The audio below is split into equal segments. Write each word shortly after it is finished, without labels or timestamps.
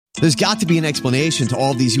There's got to be an explanation to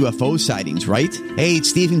all of these UFO sightings, right? Hey,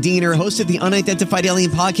 it's Stephen Diener, host of the Unidentified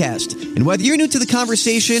Alien Podcast. And whether you're new to the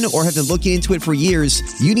conversation or have been looking into it for years,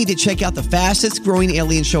 you need to check out the fastest growing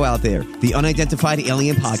alien show out there, the Unidentified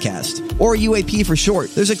Alien Podcast, or UAP for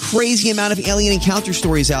short. There's a crazy amount of alien encounter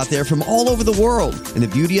stories out there from all over the world. And the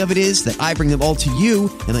beauty of it is that I bring them all to you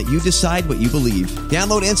and let you decide what you believe.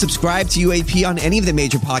 Download and subscribe to UAP on any of the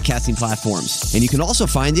major podcasting platforms. And you can also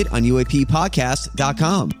find it on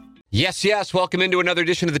UAPpodcast.com. Yes. Welcome into another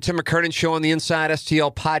edition of the Tim McKernan Show on the Inside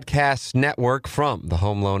STL Podcast Network from the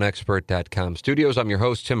HomeLoanExpert.com studios. I'm your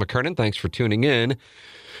host, Tim McKernan. Thanks for tuning in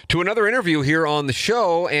to another interview here on the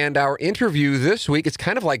show. And our interview this week, it's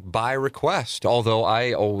kind of like by request, although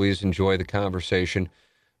I always enjoy the conversation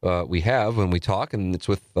we have when we talk, and it's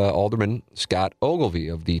with Alderman Scott Ogilvie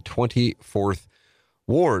of the 24th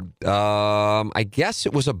Ward. I guess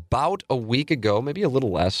it was about a week ago, maybe a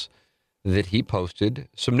little less, that he posted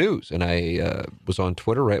some news. And I was on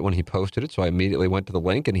Twitter right when he posted it, so I immediately went to the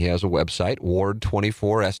link, and he has a website,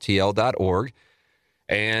 ward24stl.org.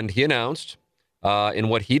 And he announced in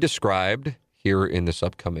what he described here in this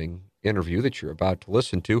upcoming interview that you're about to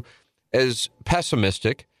listen to as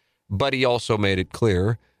pessimistic, but he also made it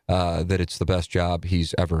clear that it's the best job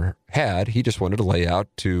he's ever had. He just wanted to lay out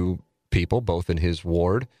to people, both in his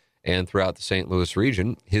ward and throughout the St. Louis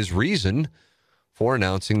region, his reason for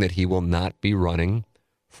announcing that he will not be running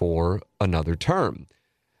for another term.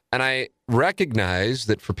 And I recognize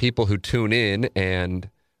that for people who tune in and,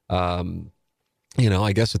 I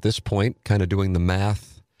guess at this point, kind of doing the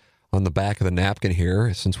math on the back of the napkin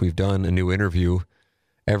here, since we've done a new interview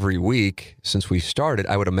every week since we started,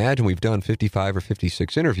 I would imagine we've done 55 or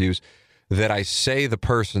 56 interviews that I say the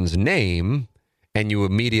person's name and you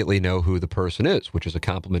immediately know who the person is, which is a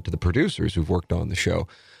compliment to the producers who've worked on the show.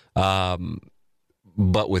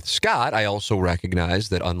 But with Scott, I also recognize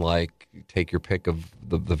that unlike, take your pick of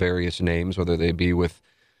the various names, whether they be with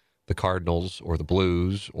the Cardinals or the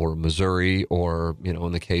Blues or Missouri or,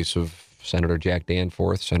 in the case of Senator Jack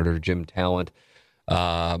Danforth, Senator Jim Talent,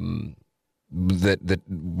 that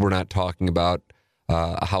we're not talking about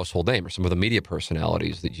a household name or some of the media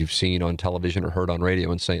personalities that you've seen on television or heard on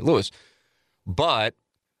radio in St. Louis. But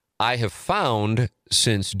I have found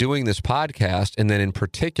since doing this podcast, and then in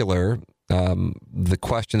particular, the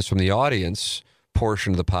questions from the audience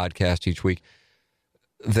portion of the podcast each week,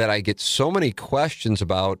 that I get so many questions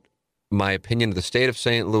about my opinion of the state of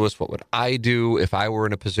St. Louis. What would I do if I were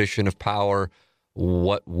in a position of power?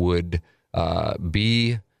 What would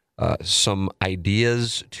be some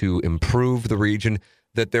ideas to improve the region?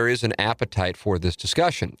 That there is an appetite for this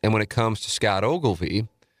discussion. And when it comes to Scott Ogilvie,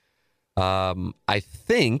 I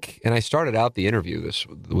think, and I started out the interview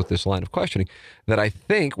with this line of questioning, that I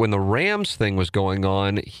think when the Rams thing was going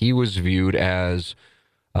on, he was viewed as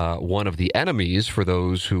one of the enemies for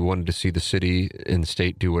those who wanted to see the city and the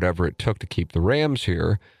state do whatever it took to keep the Rams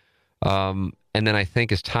here. And then I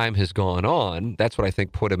think as time has gone on, that's what I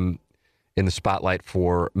think put him in the spotlight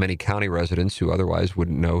for many county residents who otherwise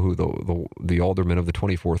wouldn't know who the alderman of the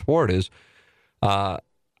 24th Ward is. I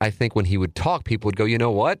think when he would talk, people would go, you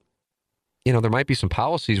know what? There might be some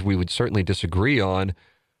policies we would certainly disagree on,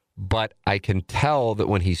 but I can tell that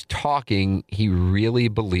when he's talking, he really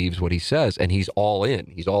believes what he says, and he's all in.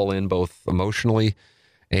 He's all in both emotionally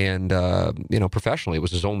and, professionally. It was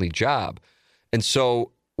his only job. And so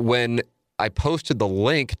when I posted the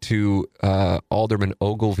link to Alderman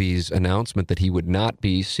Ogilvie's announcement that he would not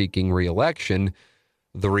be seeking re-election,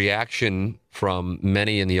 the reaction from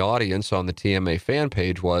many in the audience on the TMA fan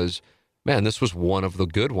page was, man, this was one of the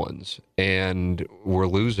good ones, and we're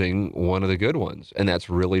losing one of the good ones, and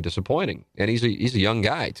that's really disappointing. And he's a young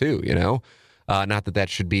guy, too, Not that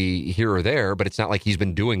should be here or there, but it's not like he's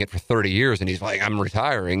been doing it for 30 years, and he's like, I'm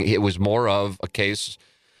retiring. It was more of a case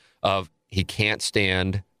of he can't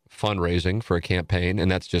stand fundraising for a campaign,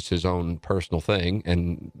 and that's just his own personal thing,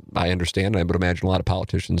 and I understand, I would imagine a lot of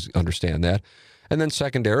politicians understand that. And then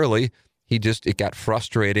secondarily, it got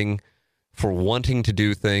frustrating for wanting to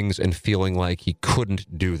do things and feeling like he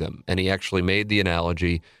couldn't do them. And he actually made the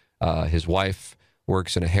analogy. His wife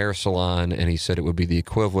works in a hair salon, and he said it would be the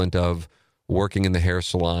equivalent of working in the hair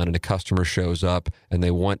salon and a customer shows up and they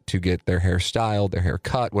want to get their hair styled, their hair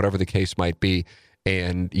cut, whatever the case might be,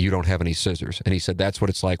 and you don't have any scissors. And he said that's what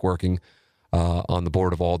it's like working on the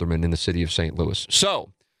Board of Aldermen in the city of St. Louis.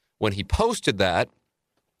 So when he posted that,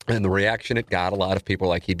 and the reaction it got, a lot of people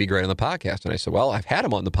were like, he'd be great on the podcast. And I said, well, I've had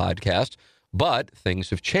him on the podcast, but things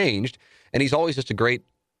have changed. And he's always just a great,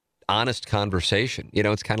 honest conversation.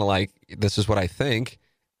 It's kind of like, this is what I think.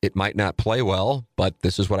 It might not play well, but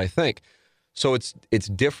this is what I think. So it's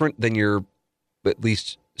different than at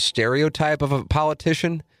least stereotype of a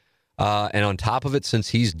politician. And on top of it, since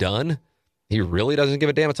he's done, he really doesn't give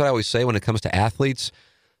a damn. That's what I always say when it comes to athletes.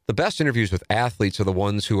 The best interviews with athletes are the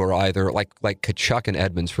ones who are either like Kachuk and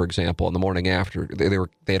Edmonds, for example, in the morning after.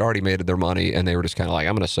 They had already made their money, and they were just kind of like,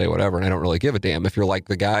 I'm going to say whatever, and I don't really give a damn. If you're like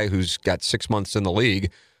the guy who's got 6 months in the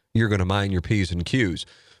league, you're going to mind your P's and Q's.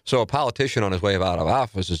 So a politician on his way out of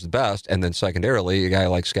office is the best, and then secondarily, a guy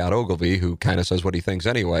like Scott Ogilvie, who kind of says what he thinks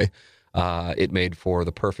anyway, it made for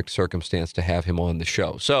the perfect circumstance to have him on the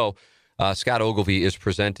show. So Scott Ogilvie is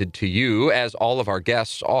presented to you, as all of our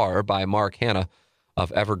guests are, by Mark Hanna of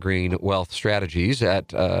Evergreen Wealth Strategies at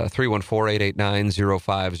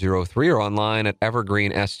 314-889-0503 or online at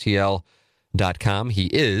evergreenstl.com. He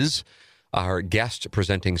is our guest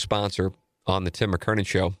presenting sponsor on the Tim McKernan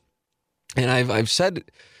Show. And I've said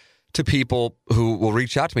to people who will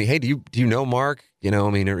reach out to me, hey, do you know Mark? Or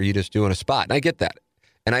are you just doing a spot? And I get that.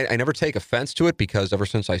 And I never take offense to it, because ever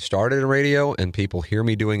since I started in radio and people hear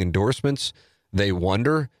me doing endorsements, they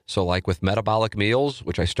wonder. So like with Metabolic Meals,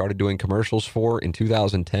 which I started doing commercials for in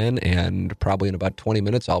 2010, and probably in about 20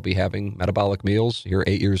 minutes, I'll be having Metabolic Meals here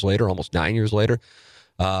 8 years later, almost 9 years later.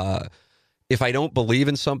 If I don't believe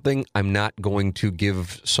in something, I'm not going to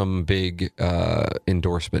give some big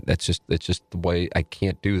endorsement. It's just the way. I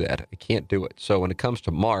can't do that. I can't do it. So when it comes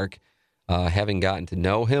to Mark, having gotten to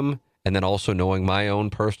know him, and then also knowing my own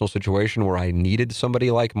personal situation where I needed somebody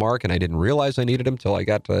like Mark, and I didn't realize I needed him till I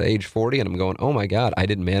got to age 40, and I'm going, oh my God, I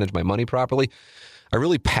didn't manage my money properly. I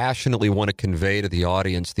really passionately want to convey to the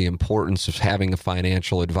audience the importance of having a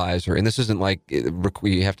financial advisor. And this isn't like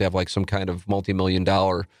you have to have like some kind of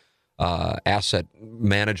multi-million-dollar asset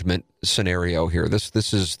management scenario here.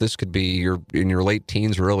 This could be you're in your late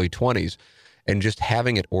teens or early 20s, and just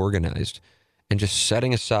having it organized and just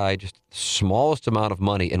setting aside just the smallest amount of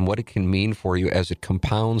money and what it can mean for you as it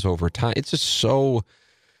compounds over time. It's just so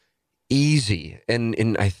easy.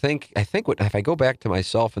 And I think if I go back to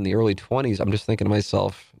myself in the early 20s, I'm just thinking to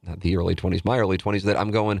myself, not the early 20s, my early 20s, that I'm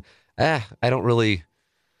going, I don't really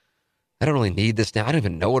need this now. I don't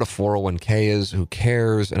even know what a 401k is. Who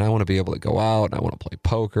cares? And I want to be able to go out, and I want to play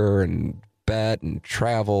poker and bet and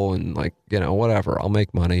travel and whatever. I'll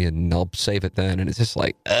make money and I'll save it then. And it's just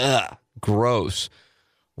like, gross.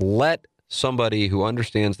 Let somebody who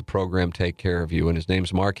understands the program take care of you. And his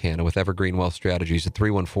name's Mark Hanna with Evergreen Wealth Strategies at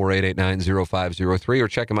 314-889-0503, or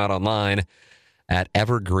check him out online at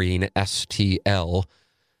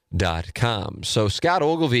evergreenstl.com. So Scott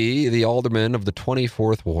Ogilvie, the alderman of the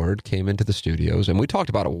 24th Ward, came into the studios, and we talked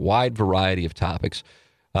about a wide variety of topics.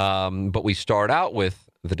 But we start out with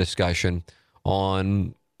the discussion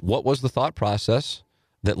on what was the thought process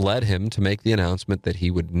that led him to make the announcement that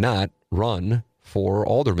he would not run for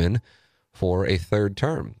alderman for a third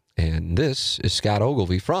term. And this is Scott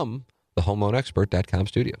Ogilvie from the HomeLoanExpert.com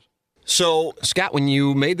studios. So, Scott, when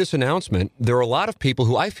you made this announcement, there are a lot of people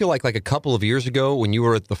who I feel like a couple of years ago, when you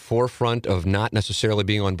were at the forefront of not necessarily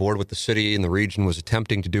being on board with the city and the region was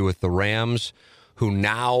attempting to do with the Rams, who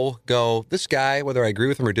now go, this guy, whether I agree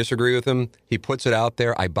with him or disagree with him, he puts it out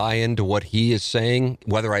there. I buy into what he is saying,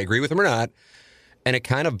 whether I agree with him or not. And it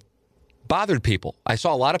kind of bothered people. I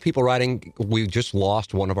saw a lot of people writing, we just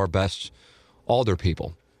lost one of our best alder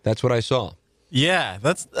people. That's what I saw. Yeah,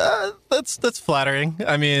 that's flattering.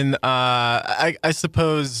 I mean, I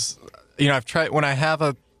suppose, I've tried when you have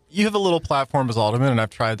a little platform as alderman, and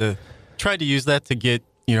I've tried to use that to get,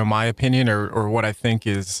 my opinion or what I think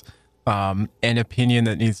is an opinion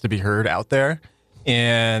that needs to be heard out there.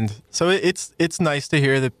 And so it's nice to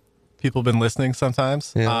hear that people have been listening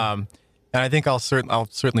sometimes. Yeah. And I think I'll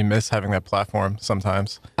certainly miss having that platform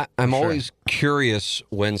sometimes. I'm always curious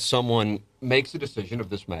when someone makes a decision of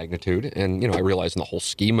this magnitude, and I realize in the whole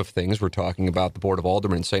scheme of things, we're talking about the Board of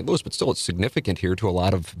Aldermen in St. Louis, but still it's significant here to a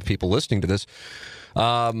lot of people listening to this.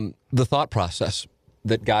 The thought process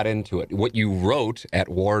that got into it, what you wrote at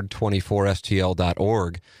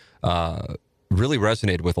ward24stl.org really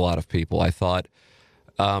resonated with a lot of people, I thought.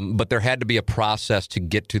 But there had to be a process to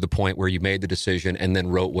get to the point where you made the decision and then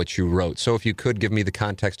wrote what you wrote. So if you could give me the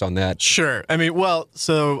context on that. Sure. I mean,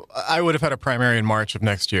 so I would have had a primary in March of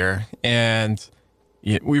next year, and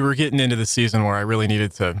we were getting into the season where I really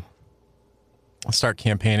needed to start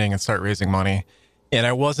campaigning and start raising money. And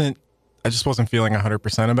I just wasn't feeling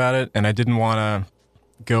 100% about it. And I didn't want to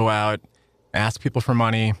go out, ask people for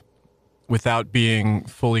money without being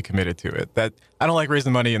fully committed to it. That I don't like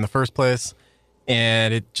raising money in the first place.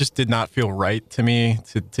 And it just did not feel right to me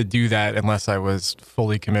to do that unless I was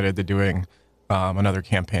fully committed to doing another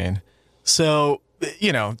campaign. So,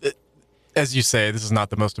 as you say, this is not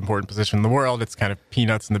the most important position in the world. It's kind of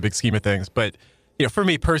peanuts in the big scheme of things. But, for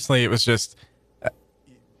me personally, it was just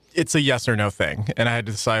it's a yes or no thing. And I had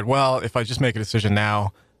to decide, well, if I just make a decision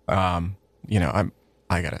now, I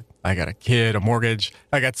got a kid, a mortgage.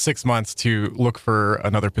 I got 6 months to look for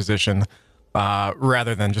another position,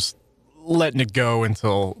 rather than just letting it go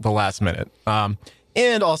until the last minute.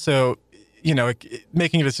 And also,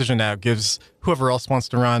 making a decision now gives whoever else wants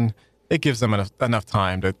to run, it gives them enough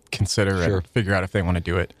time to consider and figure out if they want to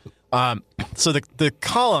do it. So the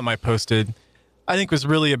column I posted, I think, was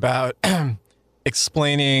really about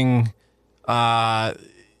explaining the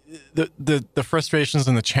frustrations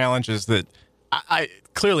and the challenges that I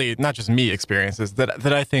clearly, not just me, experiences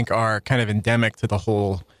that I think are kind of endemic to the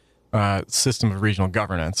whole system of regional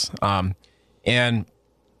governance. And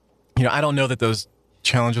I don't know that those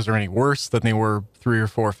challenges are any worse than they were 3 or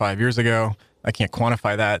 4 or 5 years ago. I can't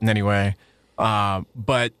quantify that in any way.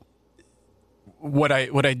 But what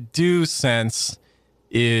I do sense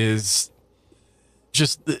is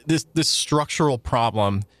just this structural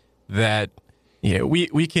problem that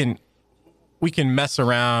we can mess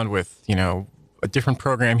around with a different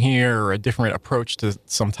program here or a different approach to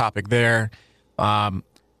some topic there,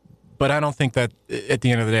 but I don't think that at the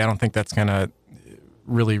end of the day, I don't think that's going to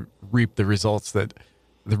really reap the results that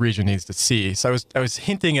the region needs to see. So I was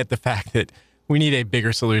hinting at the fact that we need a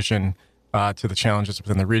bigger solution to the challenges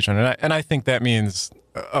within the region, and I think that means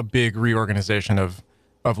a big reorganization of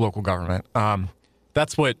local government.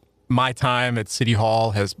 That's what my time at City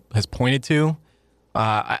Hall has pointed to.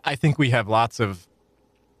 I think we have lots of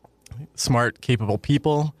smart, capable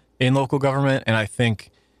people in local government, and I think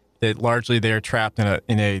that largely they are trapped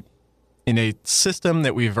in a system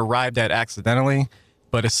that we've arrived at accidentally,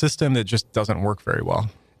 but a system that just doesn't work very well.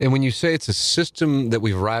 And when you say it's a system that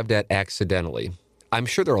we've arrived at accidentally, I'm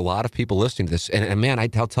sure there are a lot of people listening to this. And man,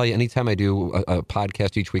 I'll tell you, anytime I do a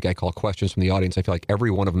podcast each week, I call questions from the audience. I feel like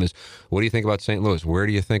every one of them is, what do you think about St. Louis? Where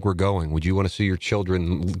do you think we're going? Would you want to see your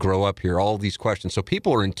children grow up here? All these questions. So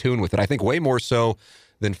people are in tune with it, I think, way more so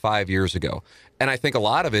than 5 years ago. And I think a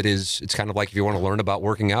lot of it is, it's kind of like if you want to learn about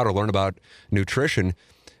working out or learn about nutrition,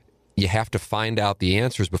 you have to find out the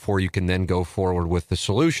answers before you can then go forward with the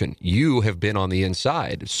solution. You have been on the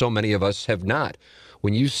inside. So many of us have not.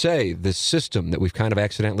 When you say the system that we've kind of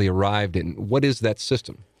accidentally arrived in, what is that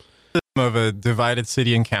system? Of a divided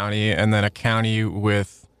city and county, and then a county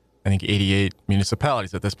with, I think, 88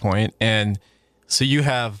 municipalities at this point. And so you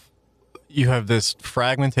have this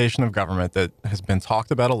fragmentation of government that has been talked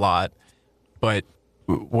about a lot. But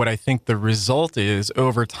what I think the result is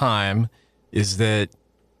over time is that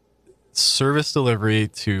service delivery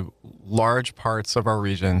to large parts of our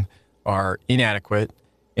region are inadequate,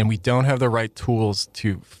 and we don't have the right tools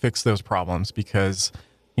to fix those problems because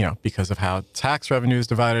of how tax revenue is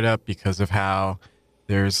divided up, because of how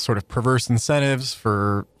there's sort of perverse incentives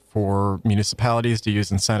for municipalities to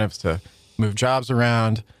use incentives to move jobs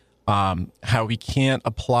around, how we can't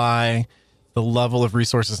apply the level of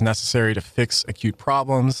resources necessary to fix acute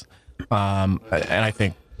problems. And I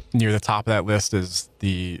think near the top of that list is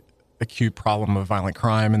the acute problem of violent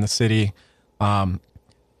crime in the city.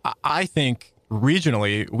 I think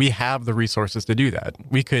regionally, we have the resources to do that.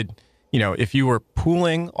 We could, if you were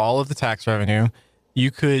pooling all of the tax revenue, you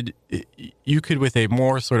could with a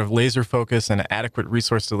more sort of laser focus and adequate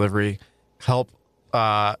resource delivery, help,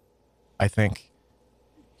 I think,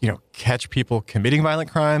 catch people committing violent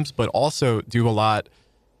crimes, but also do a lot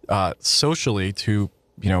socially to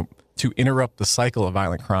interrupt the cycle of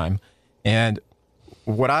violent crime. And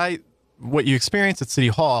what you experience at City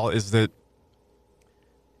Hall is that,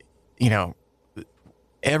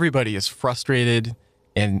 everybody is frustrated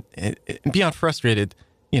and beyond frustrated,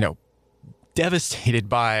 devastated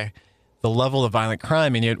by the level of violent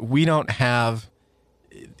crime. And yet we don't have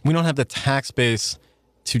the tax base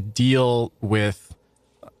to deal with,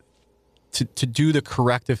 to do the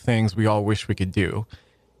corrective things we all wish we could do.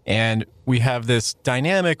 And we have this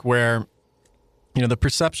dynamic where, the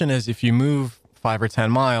perception is if you move 5 or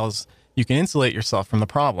 10 miles, you can insulate yourself from the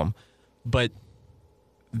problem. But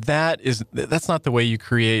that's not the way you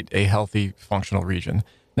create a healthy, functional region.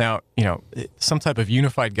 Now, some type of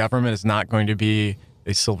unified government is not going to be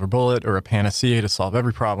a silver bullet or a panacea to solve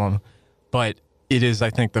every problem, but it is,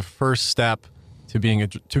 I think, the first step to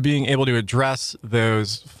being able to address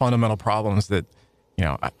those fundamental problems that,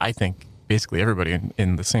 I think basically everybody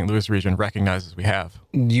in the St. Louis region recognizes we have.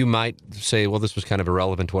 You might say, well, this was kind of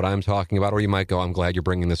irrelevant to what I'm talking about, or you might go, I'm glad you're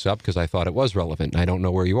bringing this up because I thought it was relevant, and I don't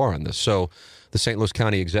know where you are on this. So the St. Louis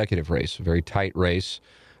County executive race, a very tight race,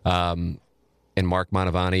 and Mark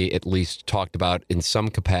Mantovani at least talked about in some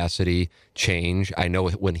capacity change. I know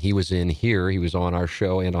when he was in here, he was on our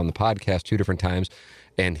show and on the podcast 2 different times,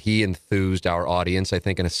 and he enthused our audience, I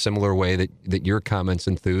think, in a similar way that your comments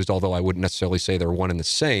enthused, although I wouldn't necessarily say they're one and the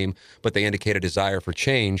same, but they indicate a desire for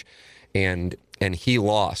change, and he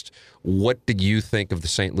lost. What did you think of the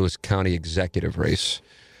St. Louis County executive race?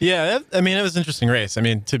 Yeah, I mean, it was an interesting race. I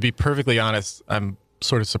mean, to be perfectly honest, I'm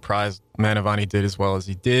sort of surprised Mantovani did as well as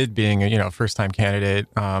he did, being a first-time candidate.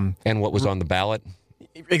 And what was on the ballot?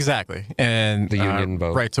 Exactly, and the union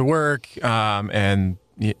vote, right to work, and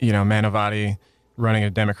Mantovani running a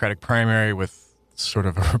Democratic primary with sort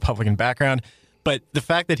of a Republican background. But the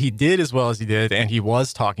fact that he did as well as he did, and he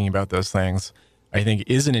was talking about those things, I think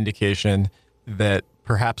is an indication that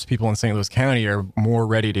perhaps people in St. Louis County are more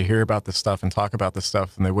ready to hear about this stuff and talk about this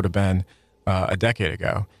stuff than they would have been a decade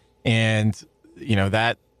ago. And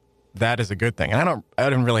that is a good thing. And I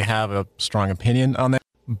don't really have a strong opinion on that.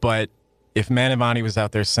 But if Mantovani was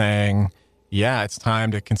out there saying, yeah, it's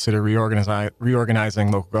time to consider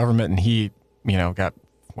reorganizing local government, and he, got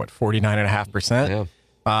 49.5%.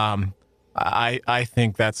 Yeah. I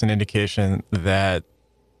think that's an indication that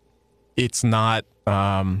it's not,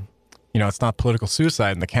 it's not political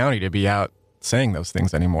suicide in the county to be out saying those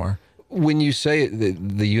things anymore. When you say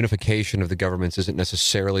the unification of the governments isn't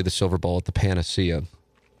necessarily the silver bullet, the panacea,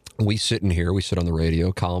 we sit on the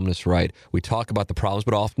radio, columnists write, we talk about the problems,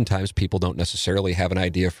 but oftentimes people don't necessarily have an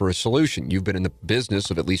idea for a solution. You've been in the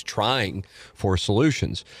business of at least trying for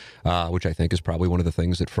solutions, which I think is probably one of the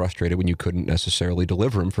things that frustrated when you couldn't necessarily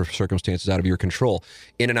deliver them for circumstances out of your control.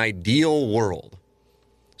 In an ideal world,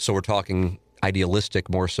 so we're talking idealistic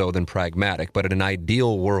more so than pragmatic, but in an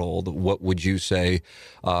ideal world, what would you say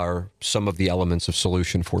are some of the elements of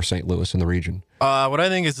solution for St. Louis and the region? What I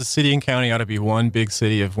think is the city and county ought to be one big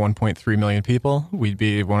city of 1.3 million people. We'd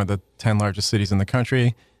be one of the 10 largest cities in the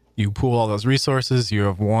country. You pool all those resources. You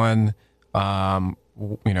have one,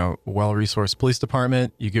 well-resourced police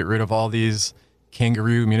department. You get rid of all these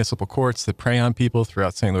kangaroo municipal courts that prey on people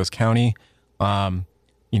throughout St. Louis County.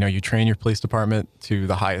 You train your police department to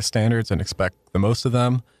the highest standards and expect the most of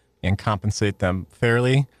them and compensate them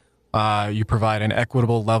fairly. You provide an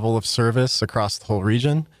equitable level of service across the whole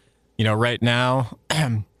region. Right now,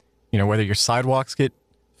 whether your sidewalks get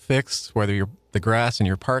fixed, whether the grass in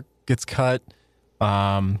your park gets cut,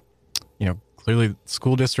 clearly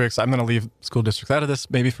school districts, I'm going to leave school districts out of this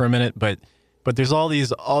maybe for a minute, but there's all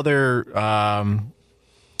these other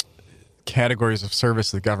categories of service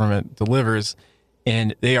the government delivers,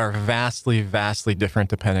 and they are vastly, vastly different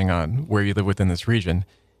depending on where you live within this region.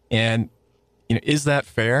 And, is that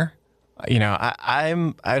fair?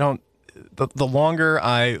 The longer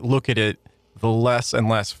I look at it, the less and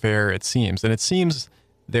less fair it seems. And it seems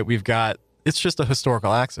that it's just a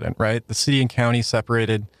historical accident, right? The city and county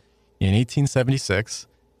separated in 1876.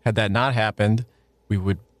 Had that not happened, we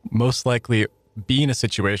would most likely be in a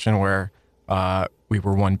situation where we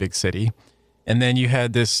were one big city. And then you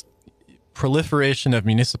had this proliferation of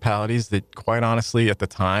municipalities that, quite honestly, at the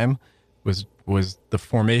time was the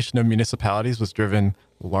formation of municipalities was driven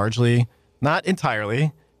largely, not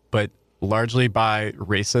entirely, but largely by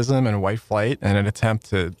racism and white flight and an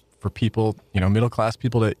attempt for people, middle-class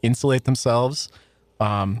people to insulate themselves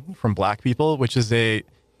from black people, which is a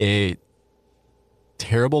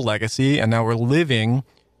terrible legacy. And now we're living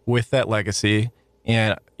with that legacy.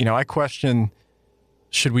 And, I question,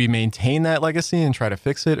 should we maintain that legacy and try to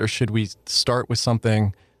fix it, or should we start with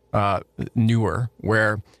something newer?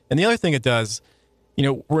 And the other thing it does,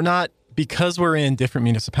 because we're in different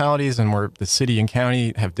municipalities and the city and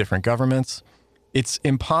county have different governments, it's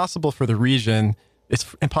impossible for the region,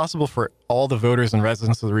 it's impossible for all the voters and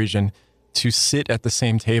residents of the region to sit at the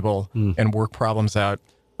same table and work problems out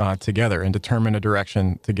together and determine a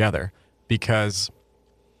direction together. Because,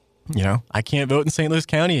 I can't vote in St. Louis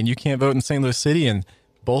County and you can't vote in St. Louis City, and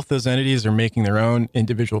both those entities are making their own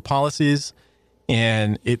individual policies.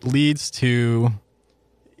 And it leads to,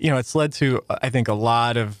 it's led to, I think, a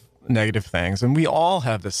lot of negative things. And we all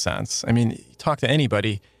have this sense. I mean, you talk to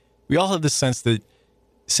anybody, we all have this sense that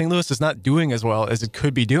St. Louis is not doing as well as it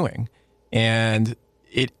could be doing. And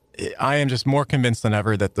I am just more convinced than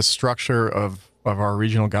ever that the structure of our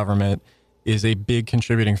regional government is a big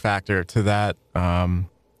contributing factor to that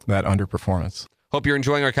underperformance. Hope you're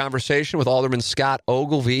enjoying our conversation with Alderman Scott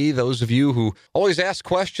Ogilvie. Those of you who always ask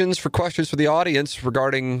questions for the audience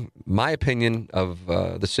regarding my opinion of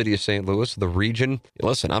the city of St. Louis, the region.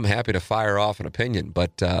 Listen, I'm happy to fire off an opinion,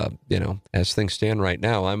 but as things stand right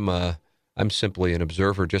now, I'm simply an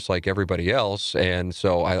observer just like everybody else, and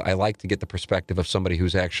so I like to get the perspective of somebody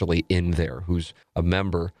who's actually in there, who's a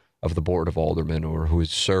member of the Board of Aldermen, or who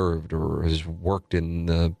has served or has worked in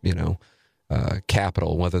the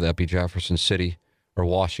capital, whether that be Jefferson City or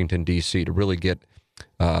Washington, D.C., to really get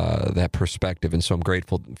that perspective. And so I'm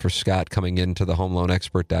grateful for Scott coming into the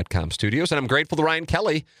HomeLoanExpert.com studios. And I'm grateful to Ryan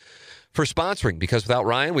Kelly for sponsoring, because without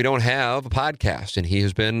Ryan, we don't have a podcast. And he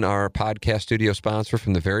has been our podcast studio sponsor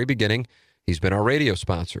from the very beginning. He's been our radio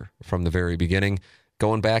sponsor from the very beginning,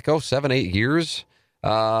 going back, 7, 8 years.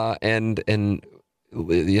 And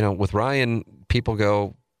with Ryan, people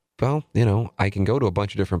go, well, I can go to a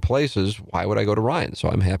bunch of different places. Why would I go to Ryan? So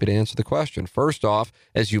I'm happy to answer the question. First off,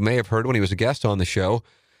 as you may have heard when he was a guest on the show,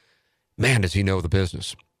 man, does he know the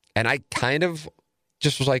business. And I kind of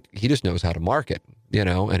just was like, he just knows how to market,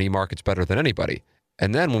 and he markets better than anybody.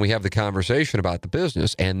 And then when we have the conversation about the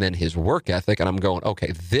business and then his work ethic, and I'm going,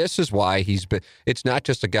 okay, this is why it's not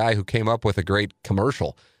just a guy who came up with a great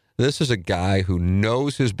commercial. This is a guy who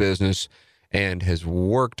knows his business and has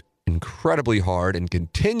worked incredibly hard and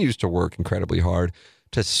continues to work incredibly hard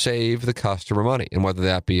to save the customer money. And whether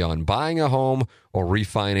that be on buying a home or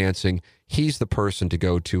refinancing, he's the person to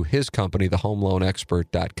go to. His company,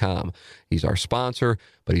 thehomeloanexpert.com. He's our sponsor,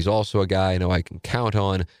 but he's also a guy I know I can count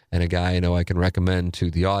on and a guy I know I can recommend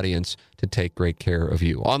to the audience to take great care of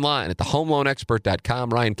you. Online at thehomeloanexpert.com,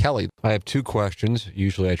 Ryan Kelly. I have 2 questions.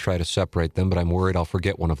 Usually I try to separate them, but I'm worried I'll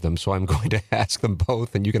forget one of them, so I'm going to ask them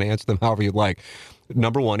both, and you can answer them however you'd like.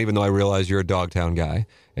 Number one, even though I realize you're a Dogtown guy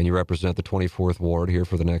and you represent the 24th Ward here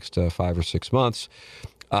for the next 5 or 6 months,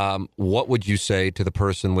 what would you say to the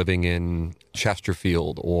person living in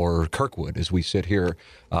Chesterfield or Kirkwood, as we sit here,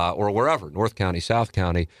 or wherever, North County, South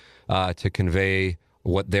County, to convey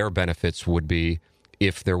what their benefits would be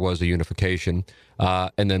if there was a unification?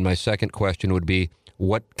 And then my second question would be,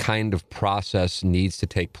 what kind of process needs to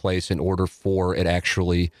take place in order for it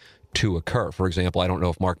actually to occur? For example, I don't know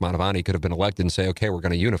if Mark Mantovani could have been elected and say, okay, we're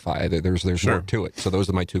going to unify. There's Sure. more to it. So those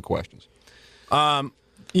are my 2 questions. I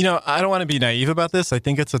don't want to be naive about this. I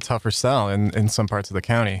think it's a tougher sell in some parts of the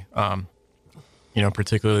county,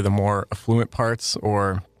 particularly the more affluent parts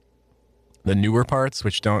or the newer parts,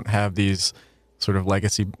 which don't have these sort of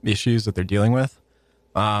legacy issues that they're dealing with.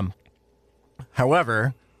 However,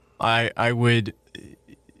 I would,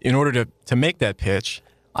 in order to make that pitch,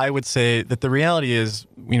 I would say that the reality is,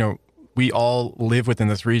 we all live within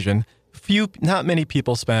this region. Not many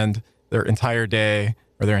people spend their entire day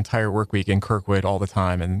or their entire work week in Kirkwood all the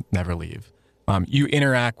time and never leave. You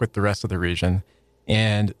interact with the rest of the region,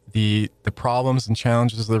 and the problems and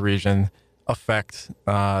challenges of the region affect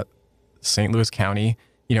St. Louis County.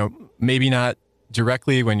 Maybe not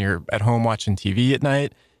directly when you're at home watching TV at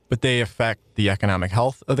night, but they affect the economic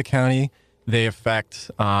health of the county. They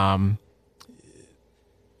affect the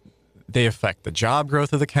job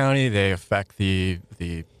growth of the county. They affect the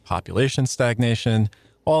population stagnation,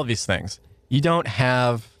 all of these things. You don't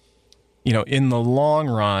have, in the long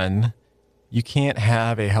run, you can't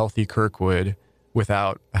have a healthy Kirkwood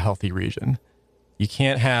without a healthy region. You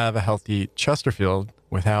can't have a healthy Chesterfield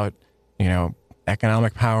without,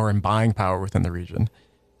 economic power and buying power within the region.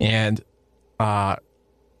 And, downtown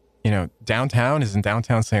is in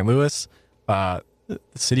downtown St. Louis. The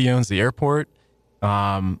city owns the airport.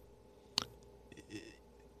 My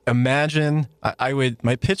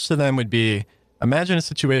pitch to them would be, imagine a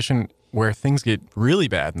situation where things get really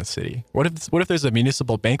bad in the city. What if there's a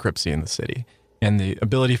municipal bankruptcy in the city and the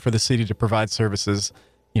ability for the city to provide services,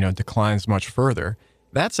 declines much further?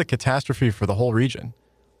 That's a catastrophe for the whole region.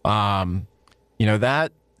 That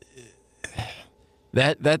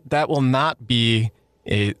will not be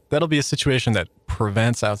that'll be a situation that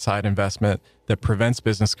prevents outside investment, that prevents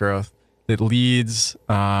business growth, that leads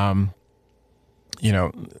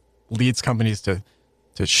companies to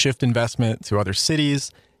shift investment to other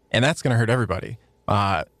cities, and that's going to hurt everybody.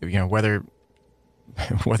 Whether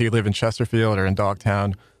you live in Chesterfield or in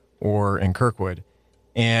Dogtown or in Kirkwood.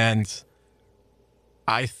 And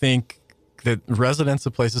I think that residents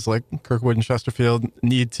of places like Kirkwood and Chesterfield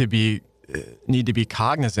need to be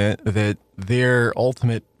cognizant that their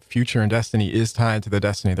ultimate future and destiny is tied to the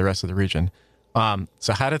destiny of the rest of the region.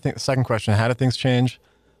 So second question, how do things change?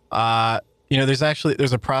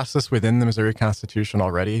 There's a process within the Missouri Constitution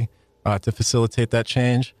already to facilitate that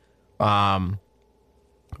change,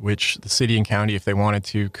 which the city and county, if they wanted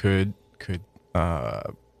to, could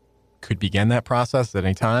begin that process at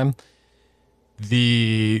any time.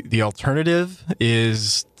 The alternative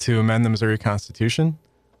is to amend the Missouri Constitution,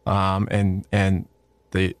 and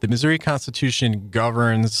the Missouri Constitution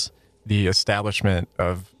governs the establishment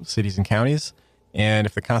of cities and counties. And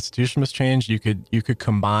if the Constitution was changed, you could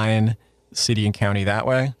combine city and county that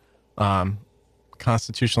way.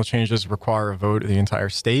 Constitutional changes require a vote of the entire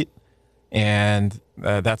state, and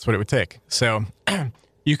that's what it would take. So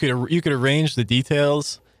you could arrange the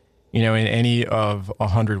details, in any of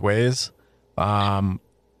 100 ways. and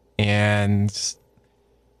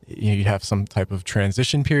you have some type of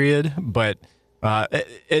transition period. But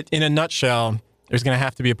in a nutshell, there's going to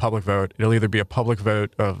have to be a public vote. It'll either be a public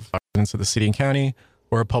vote of residents of the city and county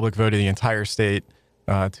or a public vote of the entire state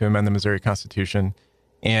to amend the Missouri Constitution.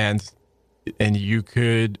 And you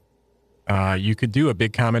could do a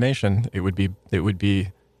big combination. It would be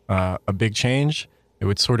a big change. It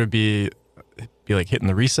would sort of be like hitting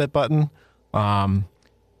the reset button. And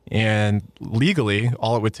legally,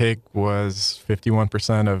 all it would take was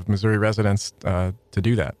 51% of Missouri residents to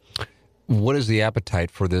do that. What is the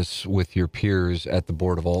appetite for this with your peers at the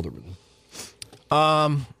Board of Aldermen?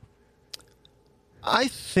 I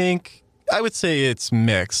would say it's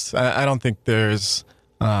mixed. I don't think there's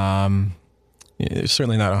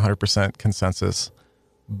certainly not 100% consensus,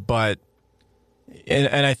 but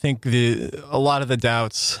and I think a lot of the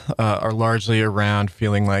doubts are largely around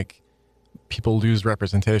feeling like people lose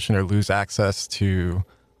representation or lose access to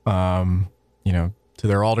to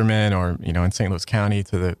their alderman, or in St. Louis County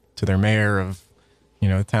to their mayor of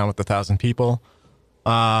a town with 1,000 people.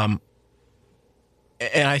 And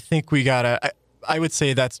I think I would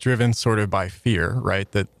say that's driven sort of by fear,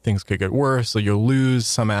 right? That things could get worse, so you'll lose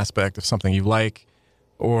some aspect of something you like,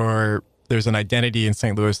 or there's an identity in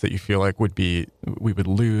St. Louis that you feel like we would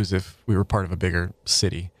lose if we were part of a bigger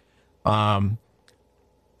city. So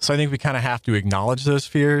I think we kind of have to acknowledge those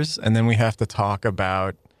fears, and then we have to talk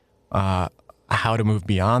about how to move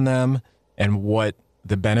beyond them and what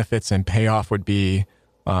the benefits and payoff would be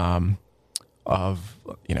of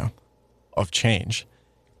change.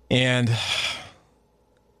 And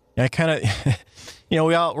I kind of,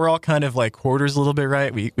 we're all kind of like hoarders a little bit,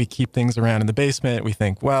 right? We keep things around in the basement. We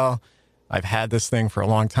think, well, I've had this thing for a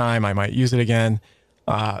long time. I might use it again.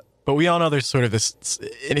 But we all know there's sort of this,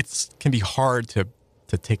 and it can be hard to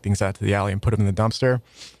take things out to the alley and put them in the dumpster.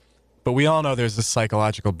 But we all know there's this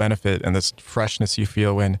psychological benefit and this freshness you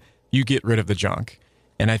feel when you get rid of the junk.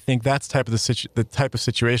 And I think that's the type of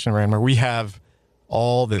situation we're in, where we have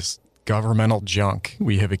all this governmental junk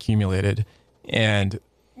we have accumulated, and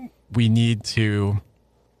we need to,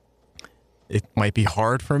 it might be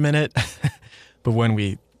hard for a minute, but when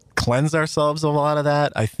we cleanse ourselves of a lot of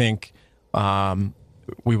that, I think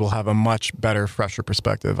we will have a much better, fresher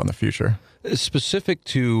perspective on the future. Specific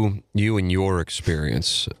to you and your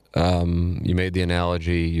experience, you made the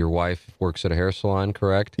analogy, your wife works at a hair salon,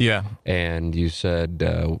 correct? Yeah. And you said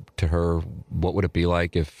to her, what would it be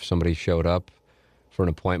like if somebody showed up for an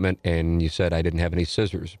appointment and you said, I didn't have any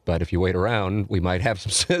scissors, but if you wait around, we might have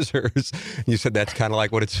some scissors. You said that's kind of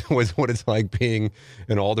like what it's like being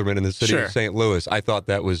an alderman in the city of St. Louis. I thought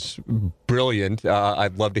that was brilliant.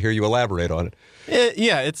 I'd love to hear you elaborate on it.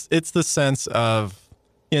 It's the sense of,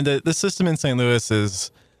 the system in St. Louis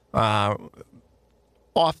is often,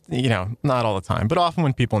 not all the time, but often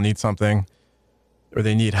when people need something or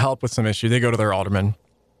they need help with some issue, they go to their alderman.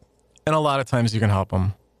 And a lot of times you can help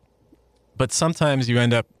them. But sometimes you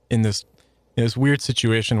end up in this weird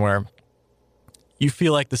situation where you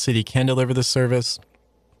feel like the city can deliver this service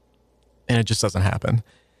and it just doesn't happen.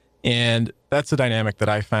 And that's a dynamic that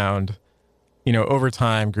I found, over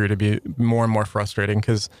time grew to be more and more frustrating,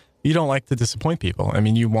 because you don't like to disappoint people. I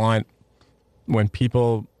mean, you want, when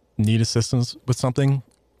people need assistance with something,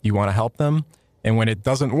 you want to help them. And when it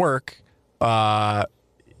doesn't work, it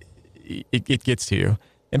gets to you.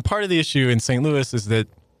 And part of the issue in St. Louis is that,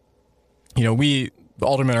 the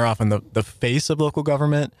aldermen are often the face of local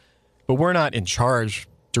government, but we're not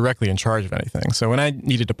directly in charge of anything. So when I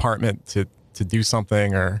need a department to do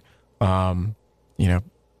something, or,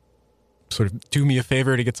 sort of do me a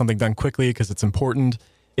favor to get something done quickly because it's important,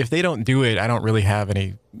 if they don't do it, I don't really have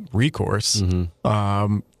any recourse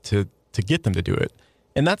to get them to do it.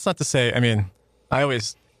 And that's not to say, I'm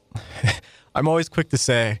always quick to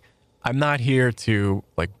say, I'm not here to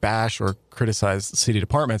bash or criticize city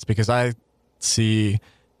departments, because I see,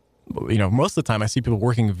 most of the time I see people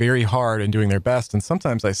working very hard and doing their best. And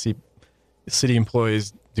sometimes I see city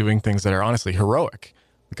employees doing things that are honestly heroic,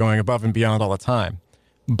 going above and beyond all the time.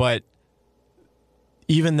 But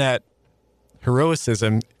even that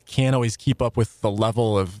heroicism can't always keep up with the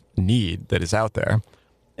level of need that is out there.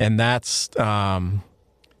 And that's, it's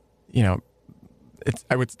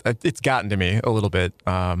gotten to me a little bit.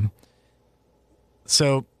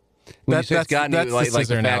 So when you say it's gotten to you, like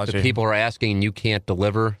the fact that people are asking and you can't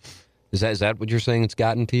deliver, is that what you're saying? It's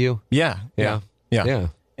gotten to you? Yeah. And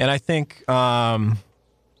I think, and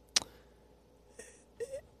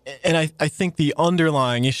I think the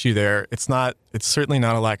underlying issue there, it's certainly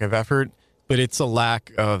not a lack of effort, but it's a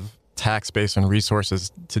lack of tax base and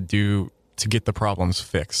resources to get the problems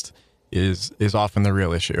fixed is often the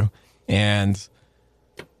real issue. And,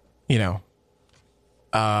 you know,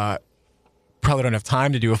 probably don't have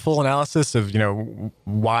time to do a full analysis of, you know,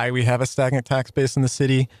 why we have a stagnant tax base in the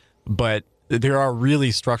city, but there are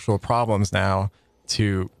really structural problems now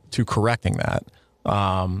to correcting that.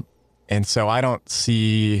 And so I don't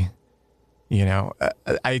see, you know,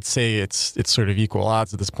 I'd say it's sort of equal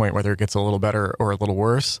odds at this point, whether it gets a little better or a little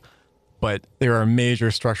worse. But there are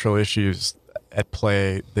major structural issues at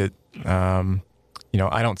play that, you know,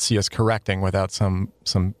 I don't see us correcting without some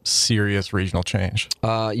serious regional change.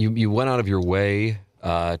 You went out of your way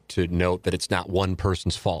to note that it's not one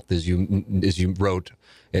person's fault, as you wrote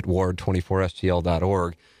at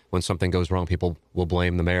ward24stl.org. When something goes wrong, people will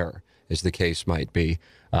blame the mayor, as the case might be.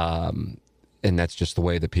 And that's just the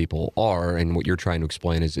way that people are. And what you're trying to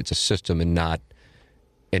explain is it's a system and not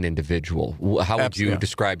an individual. How would you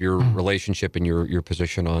describe your relationship and your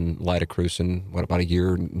position on Lyda Cruz and what, about a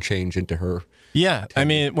year and change into her? Yeah, I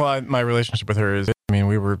mean, well, my relationship with her is, I mean,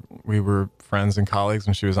 we were friends and colleagues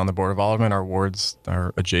when she was on the Board of Aldermen. Our wards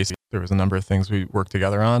are adjacent. There was a number of things we worked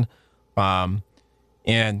together on.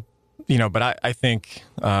 And, you know, but I think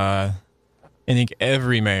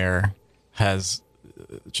every mayor has,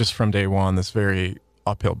 just from day one, this very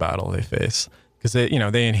uphill battle they face, because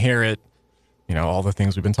they inherit, you know, all the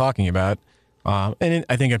things we've been talking about. And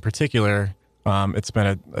I think in particular, it's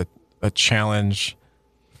been a challenge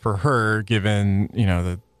for her, given, you know,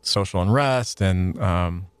 the social unrest and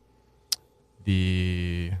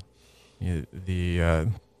the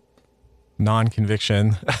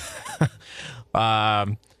non-conviction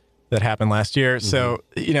that happened last year. Mm-hmm. So,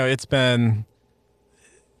 you know, it's been,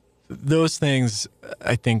 those things,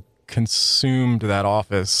 I think, consumed that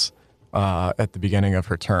office at the beginning of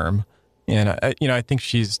her term. And, I think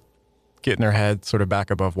she's getting her head sort of back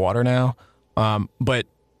above water now. But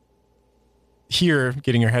here,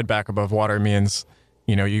 getting your head back above water means,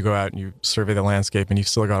 you know, you go out and you survey the landscape and you've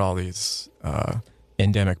still got all these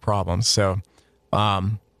endemic problems. So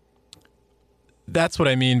that's what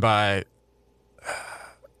I mean by,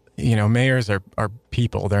 you know, mayors are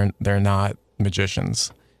people. They're not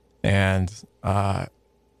magicians. And no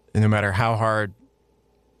matter how hard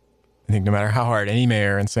any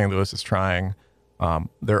mayor in St. Louis is trying,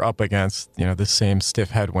 they're up against, you know, the same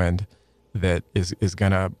stiff headwind that is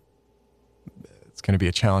gonna be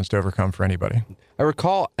a challenge to overcome for anybody. I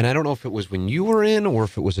recall, and I don't know if it was when you were in or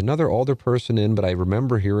if it was another alder person in, but I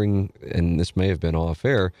remember hearing, and this may have been off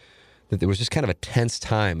air, that there was just kind of a tense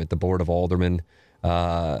time at the Board of Aldermen,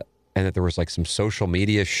 and that there was like some social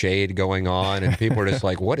media shade going on, and people were just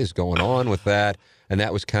like, what is going on with that? And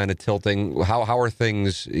that was kind of tilting. How are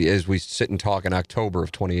things as we sit and talk in October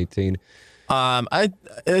of 2018? I'd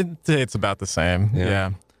say it's about the same.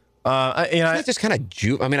 Yeah. It's just kind of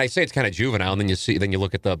I say it's kind of juvenile, and then you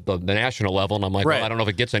look at the national level, and I'm like, well, I don't know if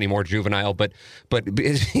it gets any more juvenile, but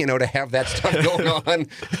you know, to have that stuff going on.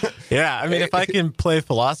 Yeah, I mean, if I can play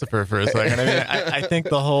philosopher for a second, I mean, I think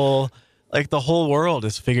the whole world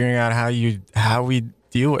is figuring out how we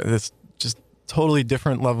deal with this just totally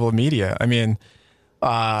different level of media. I mean,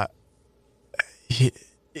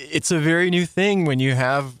 it's a very new thing when you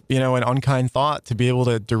have, you know, an unkind thought to be able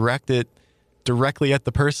to direct it directly at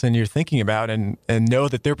the person you're thinking about and know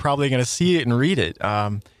that they're probably going to see it and read it.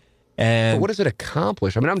 And but what does it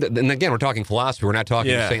accomplish? I mean, and again, we're talking philosophy. We're not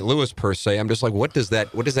talking St. Louis per se. I'm just like, what does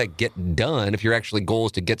that get done if your actually goal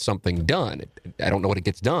is to get something done? I don't know what it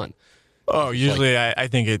gets done. Oh, usually I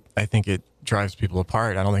think it drives people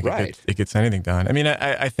apart. I don't think it gets anything done. I mean,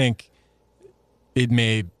 I think it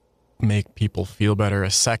may make people feel better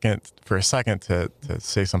for a second to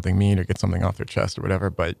say something mean or get something off their chest or whatever.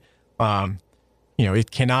 But, you know,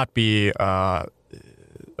 it cannot be a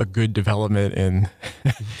good development in,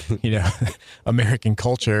 you know, American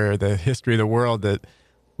culture, the history of the world, that,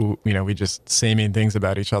 you know, we just say mean things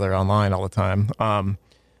about each other online all the time.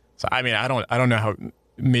 So, I mean, I don't know how.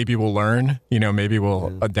 Maybe we'll learn, you know, maybe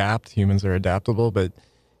we'll adapt. Humans are adaptable,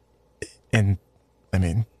 and I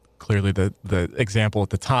mean, clearly the example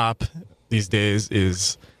at the top these days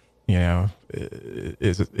is, you know,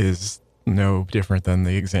 is no different than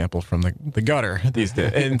the example from the gutter these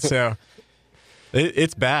days. And so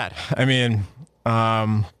it's bad. I mean,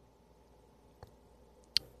 and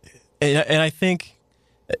I think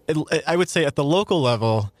I would say at the local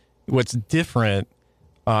level, what's different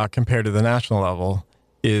compared to the national level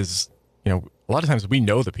is, you know, a lot of times we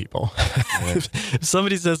know the people. If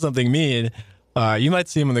somebody says something mean, you might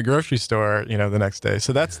see them in the grocery store, you know, the next day.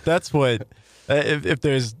 So that's what, if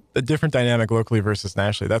there's a different dynamic locally versus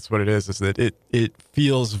nationally, that's what it is that it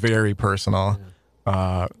feels very personal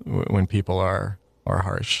when people are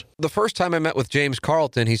harsh. The first time I met with James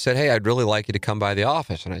Carlton, he said, "Hey, I'd really like you to come by the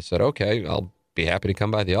office." And I said, "Okay, I'll be happy to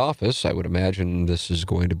come by the office. I would imagine this is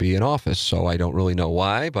going to be an office, so I don't really know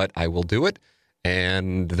why, but I will do it."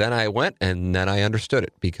 And then I went, and then I understood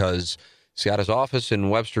it, because he's got his office in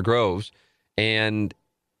Webster Groves, and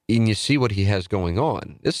you see what he has going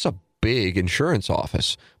on. This is a big insurance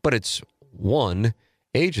office, but it's one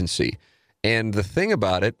agency. And the thing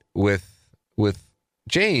about it with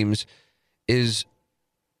James is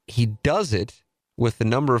he does it with the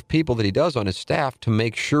number of people that he does on his staff to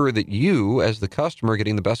make sure that you, as the customer, are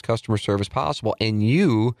getting the best customer service possible, and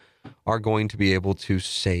you are going to be able to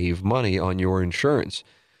save money on your insurance.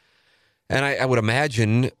 And I would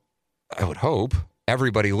imagine, I would hope,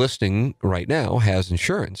 everybody listening right now has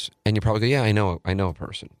insurance. And you probably go, "Yeah, I know a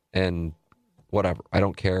person, and whatever. I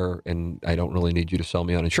don't care, and I don't really need you to sell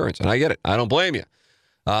me on insurance." And I get it. I don't blame you.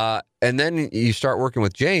 And then you start working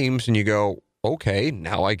with James, and you go, "Okay,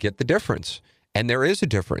 now I get the difference." And there is a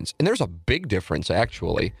difference. And there's a big difference,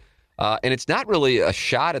 actually. And it's not really a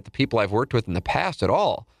shot at the people I've worked with in the past at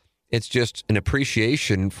all. It's just an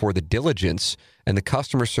appreciation for the diligence and the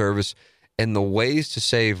customer service and the ways to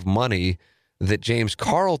save money that James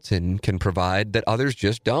Carlton can provide that others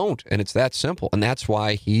just don't. And it's that simple. And that's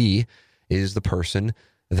why he is the person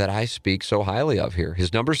that I speak so highly of here.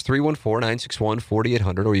 His number is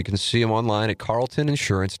 314-961-4800, or you can see him online at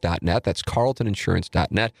carltoninsurance.net. That's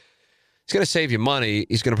carltoninsurance.net. He's going to save you money.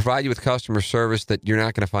 He's going to provide you with customer service that you're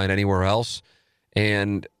not going to find anywhere else.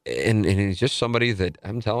 And he's just somebody that,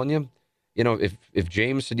 I'm telling you, if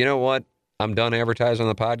James said, "You know what, I'm done advertising on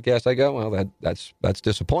the podcast," I go, "Well, that's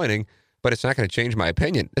disappointing, but it's not going to change my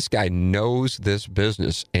opinion." This guy knows this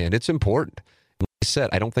business, and it's important. Like I said,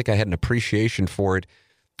 I don't think I had an appreciation for it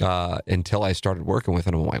until I started working with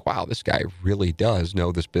him. I'm like, wow, this guy really does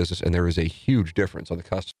know this business, and there is a huge difference on the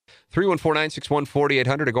customer.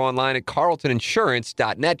 314-961-4800, to go online at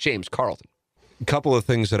carltoninsurance.net. James Carlton. A couple of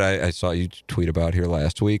things that I saw you tweet about here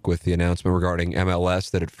last week with the announcement regarding MLS,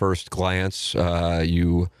 that at first glance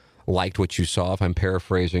you liked what you saw, if I'm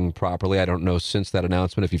paraphrasing properly. I don't know since that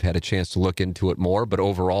announcement if you've had a chance to look into it more, but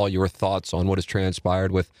overall, your thoughts on what has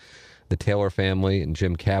transpired with the Taylor family and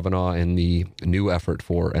Jim Kavanaugh and the new effort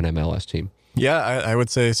for an MLS team. Yeah, I would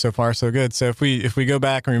say so far so good. So if we go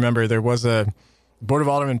back and remember, there was a Board of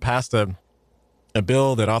Aldermen passed a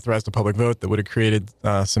bill that authorized a public vote that would have created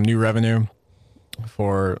some new revenue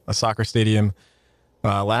for a soccer stadium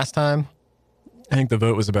last time. I think the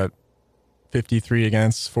vote was about 53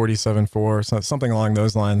 against, 47 for, something along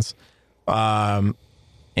those lines. And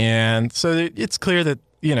so it's clear that,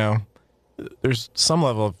 there's some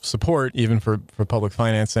level of support even for public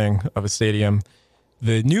financing of a stadium.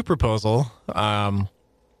 The new proposal via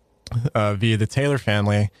the Taylor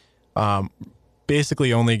family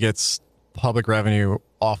basically only gets public revenue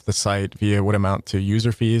off the site via what amount to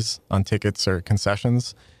user fees on tickets or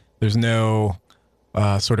concessions. There's no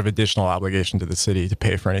sort of additional obligation to the city to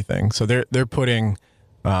pay for anything. So they're putting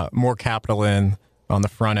more capital in on the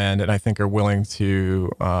front end, and I think are willing to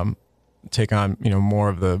take on more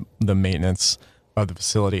of the maintenance of the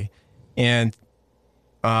facility. And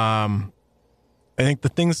I think the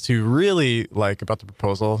things to really like about the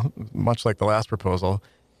proposal, much like the last proposal,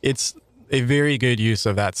 it's a very good use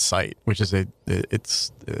of that site, which is a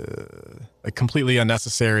completely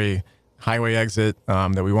unnecessary highway exit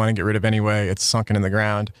that we want to get rid of anyway. It's sunken in the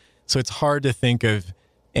ground. So it's hard to think of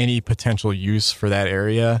any potential use for that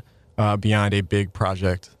area beyond a big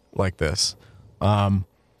project like this. I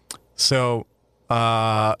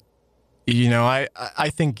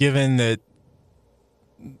think given that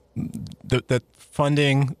that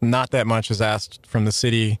funding, not that much is asked from the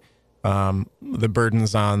city, the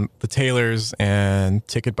burden's on the Taylors and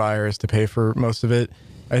ticket buyers to pay for most of it,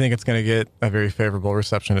 I think it's going to get a very favorable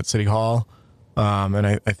reception at City Hall. And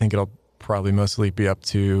I think it'll probably mostly be up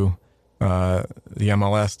to the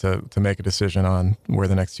MLS to make a decision on where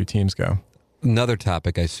the next two teams go. Another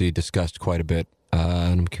topic I see discussed quite a bit,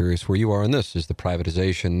 and I'm curious where you are on this, is the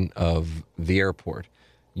privatization of the airport.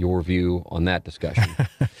 Your view on that discussion?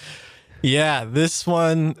 Yeah, this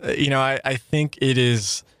one, I think it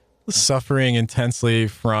is suffering intensely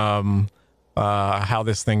from how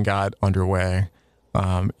this thing got underway.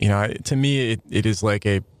 To me, it is like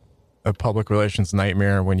a public relations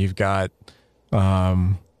nightmare when you've got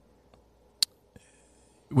the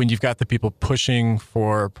people pushing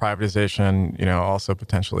for privatization, also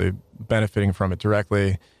potentially benefiting from it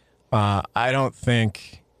directly. I don't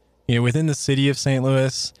think, within the city of St.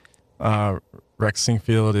 Louis, Rex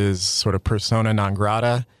Sinquefield is sort of persona non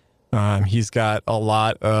grata. He's got a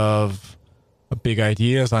lot of big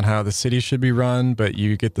ideas on how the city should be run, but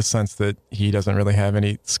you get the sense that he doesn't really have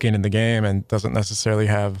any skin in the game and doesn't necessarily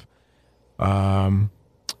have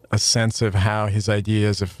a sense of how his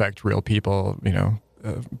ideas affect real people,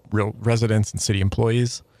 real residents and city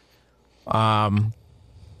employees.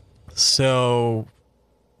 So,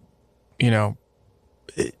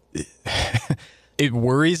 it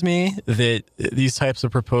worries me that these types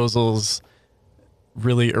of proposals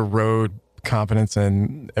really erode confidence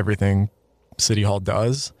in everything City Hall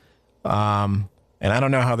does. And I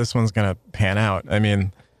don't know how this one's going to pan out. I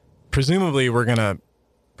mean, presumably at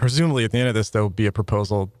the end of this, there'll be a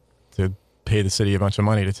proposal to pay the city a bunch of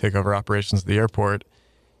money to take over operations of the airport.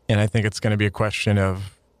 And I think it's going to be a question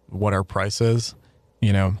of what our price is.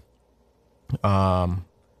 We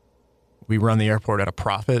run the airport at a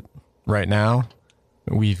profit right now.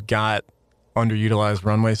 We've got underutilized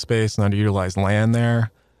runway space and underutilized land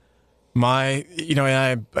there. I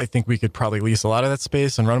think we could probably lease a lot of that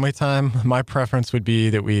space and runway time. My preference would be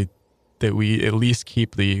that we at least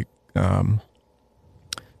keep the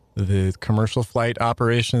commercial flight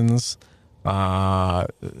operations.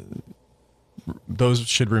 Those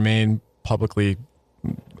should remain publicly.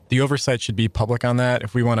 The oversight should be public on that.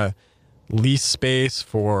 If we want to lease space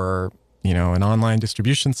for, an online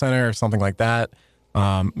distribution center or something like that,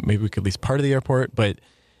 maybe we could lease part of the airport. But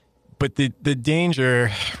the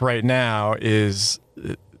danger right now is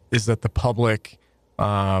that the public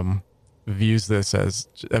views this as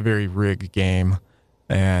a very rigged game,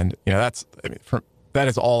 and that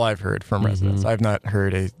is all I've heard from residents. I've not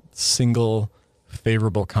heard a single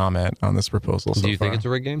favorable comment on this proposal so far. Do you think it's a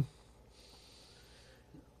rigged game?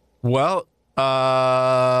 Well,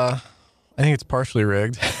 I think it's partially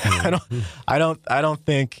rigged. I don't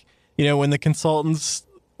think, when the consultants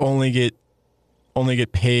only get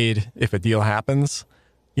paid if a deal happens,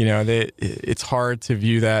 it's hard to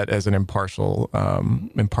view that as an impartial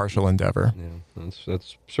endeavor. Yeah,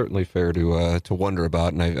 that's certainly fair to wonder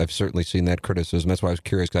about, and I've certainly seen that criticism. That's why I was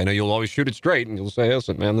curious, because I know you'll always shoot it straight, and you'll say,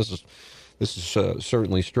 "Listen, man, this is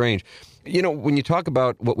certainly strange." When you talk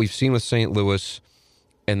about what we've seen with St. Louis,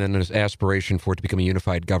 and then this aspiration for it to become a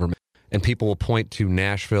unified government, and people will point to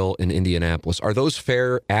Nashville and Indianapolis, are those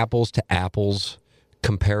fair apples to apples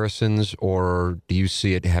comparisons, or do you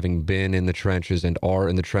see it having been in the trenches and are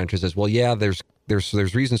in the trenches as well? Yeah, there's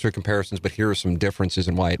reasons for comparisons, but here are some differences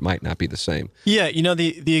and why it might not be the same. Yeah,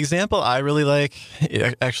 the example I really like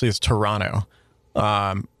actually is Toronto.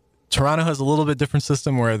 Toronto has a little bit different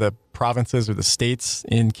system where the provinces or the states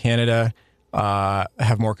in Canada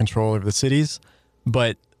have more control over the cities,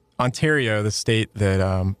 but Ontario, the state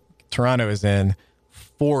that Toronto is in,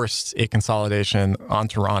 forced a consolidation on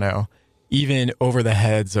Toronto, even over the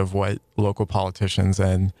heads of what local politicians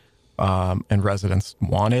and residents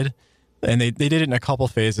wanted. And they did it in a couple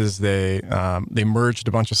phases. They merged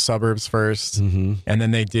a bunch of suburbs first, and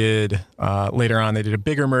then they did later on they did a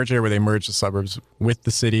bigger merger where they merged the suburbs with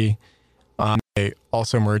the city. They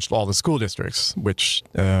also merged all the school districts, which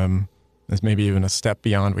is maybe even a step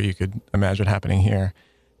beyond what you could imagine happening here.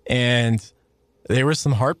 And there was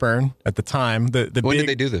some heartburn at the time. When did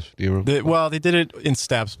they do this? They did it in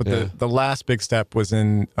steps, but the last big step was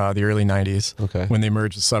in the early 90s when they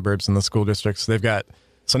merged the suburbs and the school districts.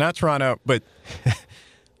 So now Toronto, but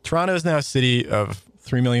Toronto is now a city of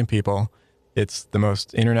 3 million people. It's the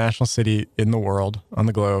most international city in the world, on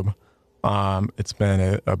the globe. It's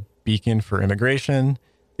been a beacon for immigration.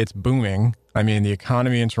 It's booming. I mean, the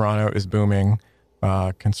economy in Toronto is booming.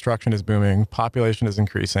 Construction is booming. Population is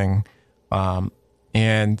increasing.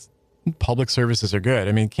 And public services are good.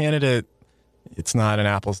 I mean, Canada, it's not an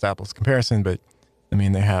apples to apples comparison, but I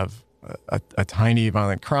mean, they have a tiny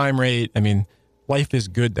violent crime rate. I mean, life is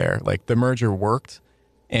good there. Like, the merger worked,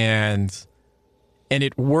 and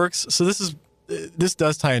it works. So this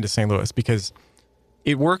does tie into St. Louis, because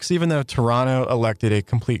it works even though Toronto elected a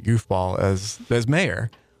complete goofball as mayor.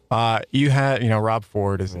 You had, Rob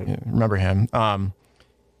Ford, remember him.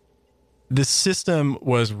 The system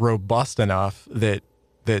was robust enough that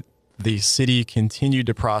the city continued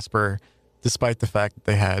to prosper despite the fact that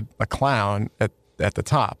they had a clown at the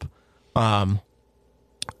top.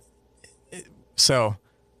 So,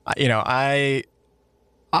 I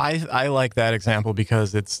like that example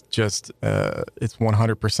because it's just it's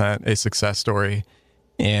 100% a success story,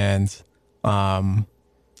 and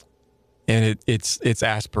it's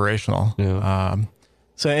aspirational. Yeah.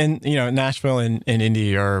 So, Nashville and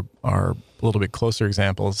Indy are a little bit closer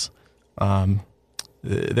examples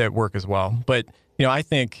that work as well. But, I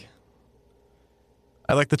think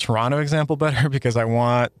I like the Toronto example better because I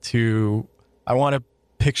want to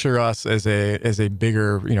picture us as a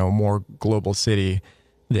bigger, more global city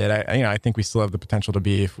that I think we still have the potential to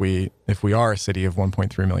be if we are a city of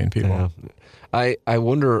 1.3 million people. Yeah. I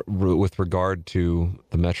wonder with regard to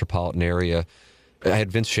the metropolitan area. I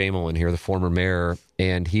had Vince Shamel in here, the former mayor,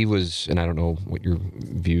 and he was, and I don't know what your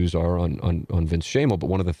views are on Vince Shamel, but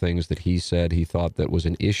one of the things that he said he thought that was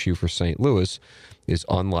an issue for St. Louis is,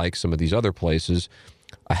 unlike some of these other places,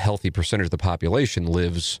 a healthy percentage of the population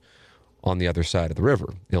lives on the other side of the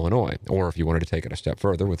river, Illinois, or if you wanted to take it a step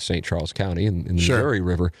further, with St. Charles County in the Missouri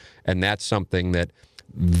River. And that's something that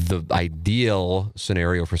the ideal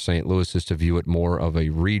scenario for St. Louis is to view it more of a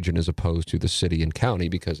region as opposed to the city and county,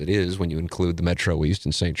 because it is when you include the Metro East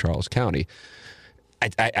and St. Charles County.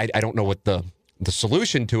 I don't know what the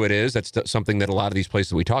solution to it is. That's something that a lot of these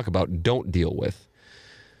places we talk about don't deal with.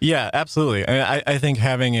 Yeah, absolutely. I think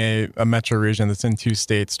having a metro region that's in two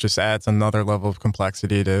states just adds another level of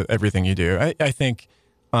complexity to everything you do. I think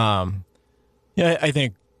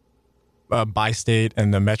Bi-State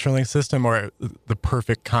and the Metrolink system are the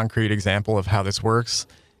perfect concrete example of how this works.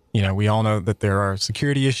 We all know that there are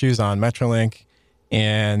security issues on Metrolink,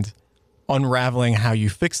 and unraveling how you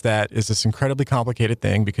fix that is this incredibly complicated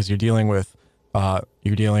thing, because you're dealing with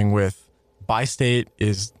Bi-State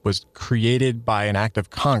was created by an act of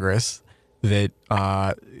Congress that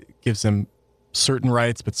gives them certain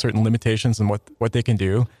rights but certain limitations on what they can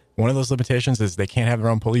do. One of those limitations is they can't have their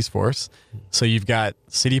own police force. So you've got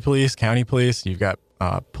city police, county police, you've got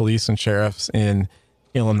police and sheriffs in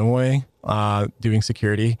Illinois doing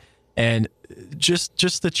security. And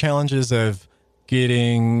just the challenges of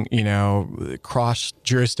getting,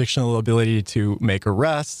 cross-jurisdictional ability to make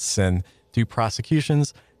arrests and do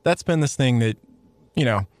prosecutions. That's been this thing that,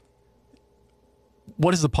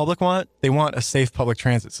 what does the public want? They want a safe public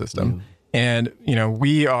transit system. And,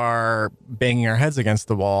 we are banging our heads against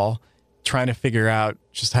the wall trying to figure out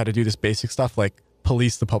just how to do this basic stuff like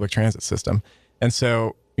police the public transit system. And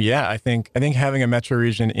so, yeah, I think having a metro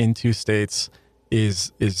region in two states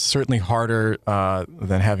is certainly harder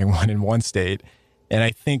than having one in one state. And I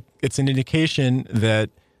think it's an indication that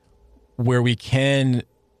where we can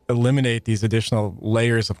eliminate these additional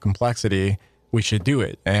layers of complexity, we should do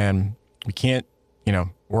it. And we can't,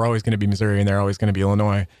 we're always going to be Missouri and they're always going to be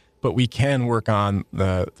Illinois, but we can work on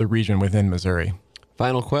the region within Missouri.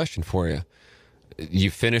 Final question for you.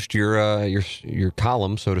 You finished your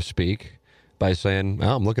column, so to speak, by saying,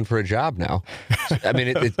 I'm looking for a job now. I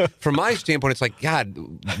mean, from my standpoint, it's like, God,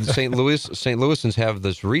 St. Louisans have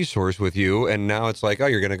this resource with you, and now it's like,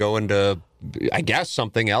 you're going to go into, I guess,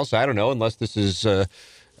 something else. I don't know, unless this is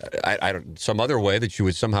some other way that you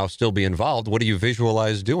would somehow still be involved. What do you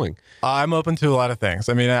visualize doing? I'm open to a lot of things.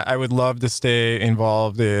 I mean, I would love to stay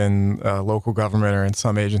involved in local government or in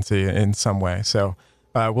some agency in some way. So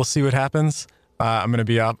we'll see what happens. I'm going to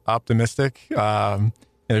be optimistic.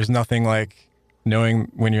 There's nothing like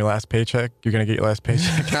knowing when your last paycheck, you're going to get your last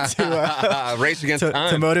paycheck to race against time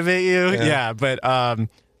to motivate you. Yeah, but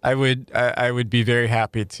I would be very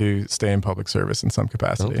happy to stay in public service in some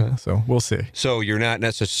capacity. Okay. So we'll see. So you're not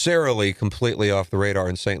necessarily completely off the radar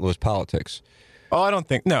in St. Louis politics. Oh, I don't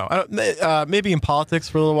think. No, maybe in politics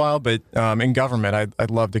for a little while, but in government, I'd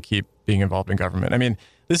love to keep being involved in government. I mean,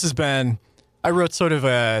 this has been. I wrote sort of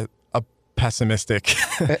a pessimistic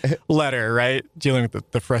letter, right, dealing with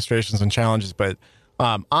the frustrations and challenges. But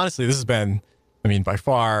honestly, this has been, by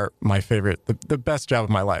far my favorite, the best job of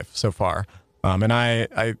my life so far. And I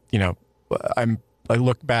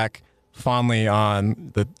look back fondly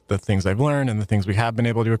on the things I've learned and the things we have been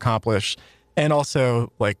able to accomplish, and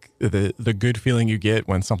also like the good feeling you get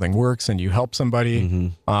when something works and you help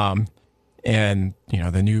somebody. Mm-hmm. And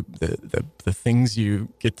the things you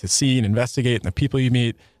get to see and investigate and the people you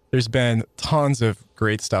meet. There's been tons of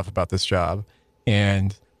great stuff about this job,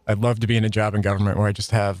 and I'd love to be in a job in government where I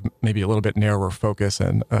just have maybe a little bit narrower focus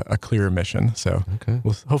and a clearer mission. So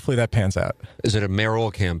hopefully that pans out. Is it a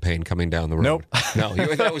mayoral campaign coming down the road? Nope. No,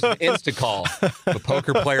 that was an insta-call. A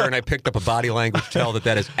poker player, and I picked up a body language tell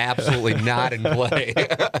that is absolutely not in play.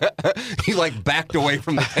 He backed away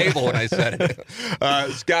from the table when I said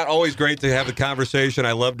it. Scott, always great to have the conversation.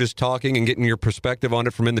 I love just talking and getting your perspective on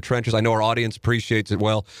it from in the trenches. I know our audience appreciates it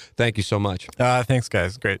well. Thank you so much. Thanks,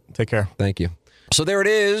 guys. Great. Take care. Thank you. So there it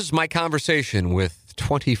is, my conversation with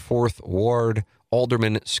 24th Ward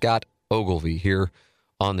Alderman Scott Ogilvie here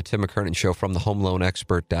on the Tim McKernan Show from the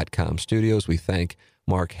HomeLoanExpert.com studios. We thank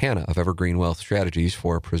Mark Hanna of Evergreen Wealth Strategies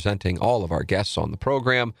for presenting all of our guests on the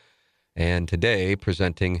program, and today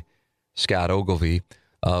presenting Scott Ogilvie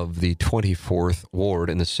of the 24th Ward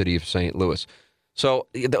in the city of St. Louis. So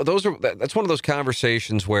that's one of those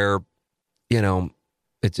conversations where,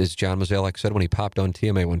 it's as John Mozeliak said when he popped on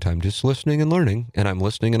TMA one time, just listening and learning, and I'm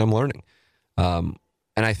listening and I'm learning.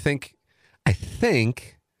 and I think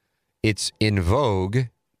it's in vogue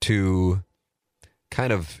to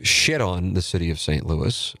kind of shit on the city of St.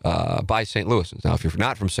 Louis by St. Louisans. Now, if you're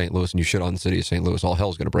not from St. Louis and you shit on the city of St. Louis, all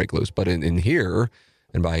hell's going to break loose. But in here,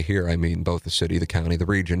 and by here I mean both the city, the county, the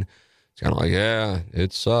region, it's kind of like, yeah,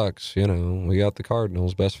 it sucks. You know, we got the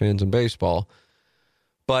Cardinals, best fans in baseball.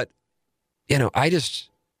 But, you know, I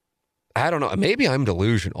don't know. Maybe I'm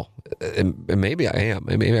delusional. And maybe I am.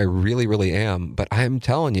 Maybe I really, really am. But I'm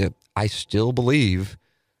telling you, I still believe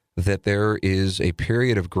that there is a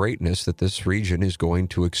period of greatness that this region is going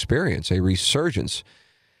to experience, a resurgence.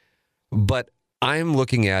 But I'm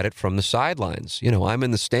looking at it from the sidelines. You know, I'm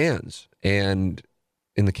in the stands. And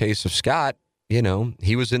in the case of Scott, you know,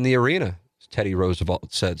 he was in the arena, as Teddy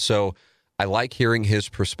Roosevelt said. So I like hearing his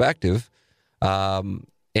perspective.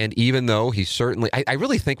 And even though he certainly, I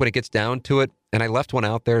really think when it gets down to it, and I left one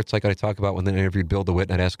out there, it's like I talk about when they interviewed Bill DeWitt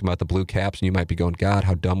and I'd ask him about the Blue Caps, and you might be going, God,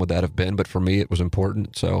 how dumb would that have been? But for me, it was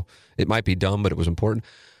important. So it might be dumb, but it was important.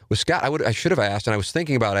 With Scott, I should have asked, and I was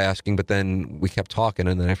thinking about asking, but then we kept talking,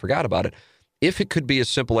 and then I forgot about it. If it could be as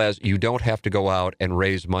simple as you don't have to go out and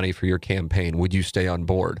raise money for your campaign, would you stay on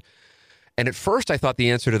board? And at first, I thought the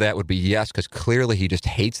answer to that would be yes, because clearly he just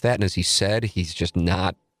hates that. And as he said, it's just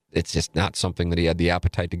not something that he had the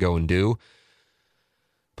appetite to go and do.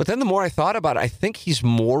 But then the more I thought about it, I think he's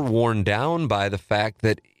more worn down by the fact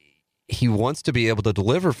that he wants to be able to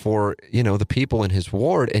deliver for, you know, the people in his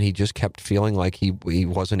ward, and he just kept feeling like he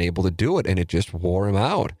wasn't able to do it, and it just wore him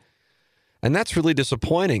out. And that's really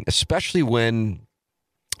disappointing, especially when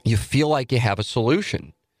you feel like you have a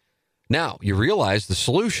solution. Now, you realize the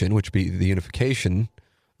solution, which would be the unification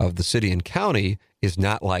of the city and county, is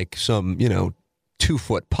not like some,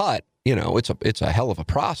 2-foot putt. It's a hell of a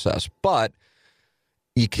process, but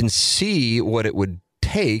you can see what it would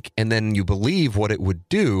take, and then you believe what it would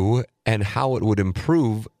do and how it would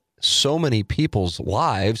improve so many people's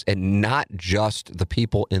lives, and not just the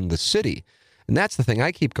people in the city. And that's the thing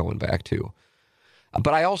I keep going back to.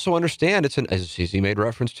 But I also understand as he made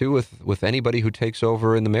reference to with anybody who takes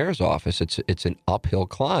over in the mayor's office, it's an uphill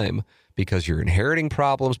climb because you're inheriting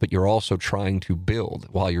problems, but you're also trying to build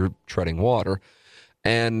while you're treading water.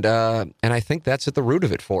 And I think that's at the root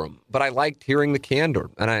of it for him. But I liked hearing the candor,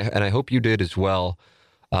 and I hope you did as well.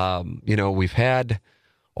 We've had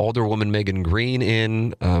Alderwoman Megan Green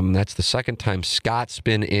in. That's the second time Scott's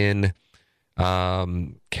been in.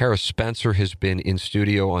 Kara Spencer has been in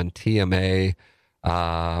studio on TMA.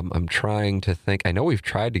 I'm trying to think. I know we've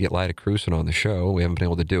tried to get Lyda Cruson on the show. We haven't been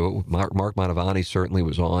able to do it. Mark Mantovani certainly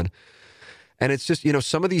was on. And it's just,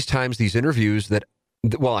 some of these times, these interviews that,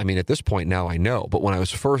 well, I mean, at this point now I know, but when I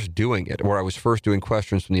was first doing it, or I was first doing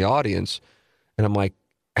questions from the audience, and I'm like,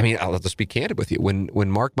 I'll just be candid with you.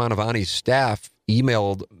 When Mark Mantovani's staff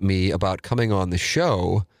emailed me about coming on the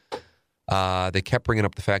show, they kept bringing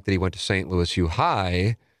up the fact that he went to St. Louis U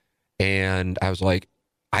High, and I was like,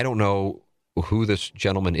 I don't know who this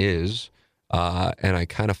gentleman is, and I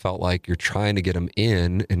kind of felt like you're trying to get him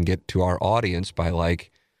in and get to our audience by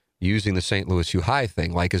like using the St. Louis U High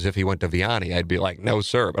thing, like as if he went to Vianney. I'd be like, no,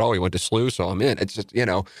 sir, but he went to SLU, so I'm in. It's just,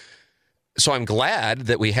 so I'm glad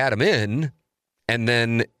that we had him in, and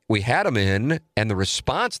then we had him in, and the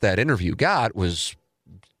response that interview got was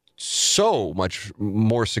so much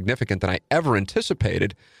more significant than I ever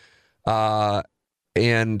anticipated,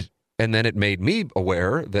 and then it made me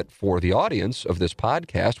aware that for the audience of this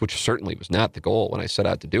podcast, which certainly was not the goal when I set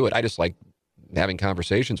out to do it, I just like having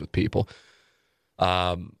conversations with people,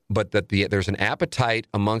 but that there's an appetite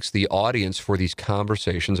amongst the audience for these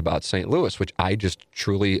conversations about St. Louis, which I just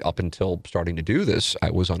truly, up until starting to do this,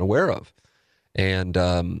 I was unaware of. And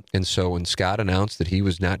so when Scott announced that he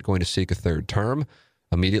was not going to seek a third term,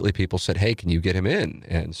 immediately people said, hey, can you get him in?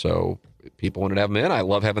 And so people wanted to have him in. I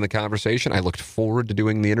love having the conversation. I looked forward to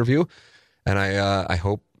doing the interview, and I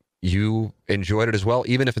hope you enjoyed it as well,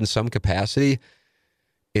 even if in some capacity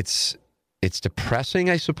it's depressing,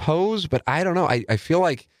 I suppose, but I don't know. I feel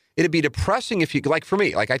like it'd be depressing if you, like for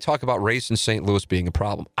me, like I talk about race in St. Louis being a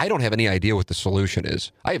problem. I don't have any idea what the solution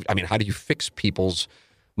is. How do you fix people's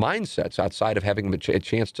mindsets outside of having a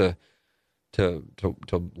chance to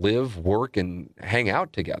live, work, and hang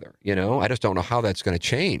out together? I just don't know how that's going to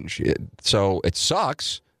change. So it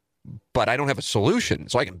sucks, but I don't have a solution.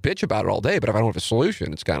 So I can bitch about it all day, but if I don't have a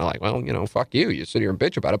solution, it's kind of like, well, fuck you. You sit here and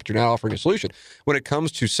bitch about it, but you're not offering a solution. When it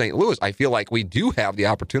comes to St. Louis, I feel like we do have the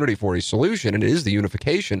opportunity for a solution, and it is the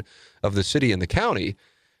unification of the city and the county.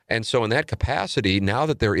 And so in that capacity, now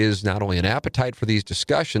that there is not only an appetite for these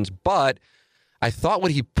discussions, but I thought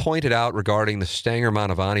what he pointed out regarding the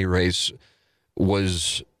Stanger-Mantovani race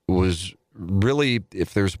was really,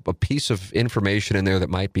 if there's a piece of information in there that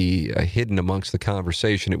might be hidden amongst the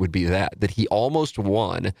conversation, it would be that he almost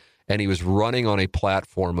won, and he was running on a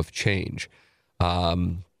platform of change.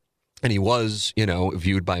 And he was,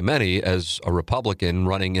 viewed by many as a Republican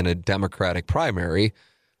running in a Democratic primary,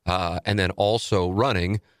 and then also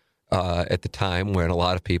running at the time when a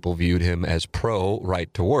lot of people viewed him as pro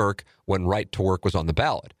right to work when right to work was on the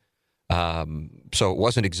ballot. So it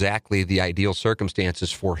wasn't exactly the ideal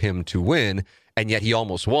circumstances for him to win, and yet he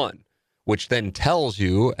almost won, which then tells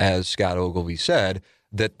you, as Scott Ogilvie said,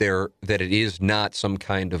 that it is not some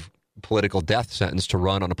kind of political death sentence to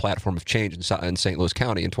run on a platform of change in St. Louis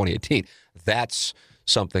County in 2018. That's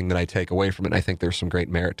something that I take away from it, and I think there's some great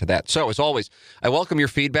merit to that. So, as always, I welcome your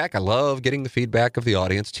feedback. I love getting the feedback of the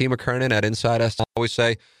audience. T. McKernan at Inside STL. I always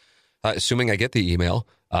say, assuming I get the email,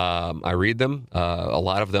 I read them. A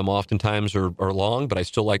lot of them oftentimes are long, but I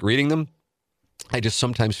still like reading them. I just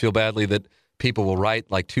sometimes feel badly that people will write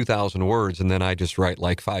like 2,000 words, and then I just write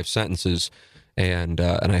like 5 sentences, and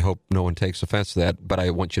I hope no one takes offense to that, but I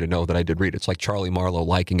want you to know that I did read it. It's like Charlie Marlowe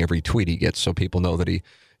liking every tweet he gets, so people know that he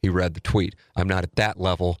read the tweet. I'm not at that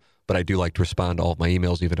level, but I do like to respond to all of my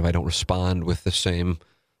emails, even if I don't respond with the same,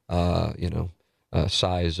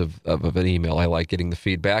 size of an email. I like getting the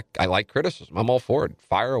feedback. I like criticism. I'm all for it.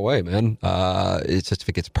 Fire away, man. It's just if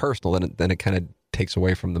it gets personal, then it kind of takes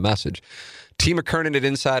away from the message. T. McKernan at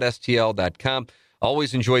InsideSTL.com.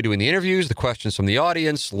 Always enjoy doing the interviews, the questions from the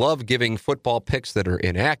audience. Love giving football picks that are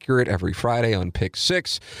inaccurate every Friday on Pick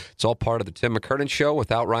 6. It's all part of the Tim McKernan Show.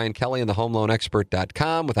 Without Ryan Kelly and the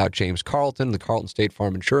HomeLoanExpert.com, without James Carlton, the Carlton State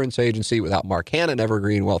Farm Insurance Agency, without Mark Hannon,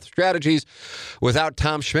 Evergreen Wealth Strategies, without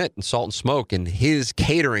Tom Schmidt and Salt and Smoke and his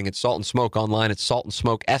catering at Salt and Smoke online at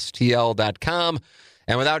saltandsmokestl.com,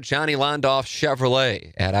 and without Johnny Londoff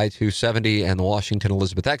Chevrolet at I-270 and the Washington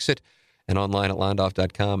Elizabeth exit, and online at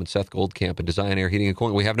Londoff.com, and Seth Goldcamp and Design Air Heating and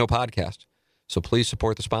Cooling. We have no podcast, so please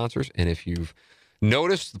support the sponsors. And if you've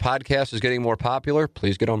noticed the podcast is getting more popular,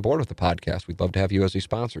 please get on board with the podcast. We'd love to have you as a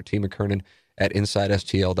sponsor. T. McKernan at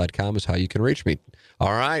InsideSTL.com is how you can reach me.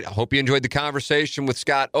 All right, I hope you enjoyed the conversation with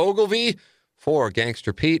Scott Ogilvie. For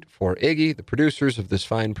Gangster Pete, for Iggy, the producers of this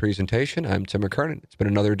fine presentation, I'm Tim McKernan. It's been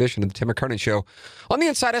another edition of the Tim McKernan Show on the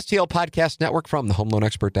Inside STL Podcast Network from the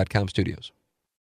HomeLoanExpert.com studios.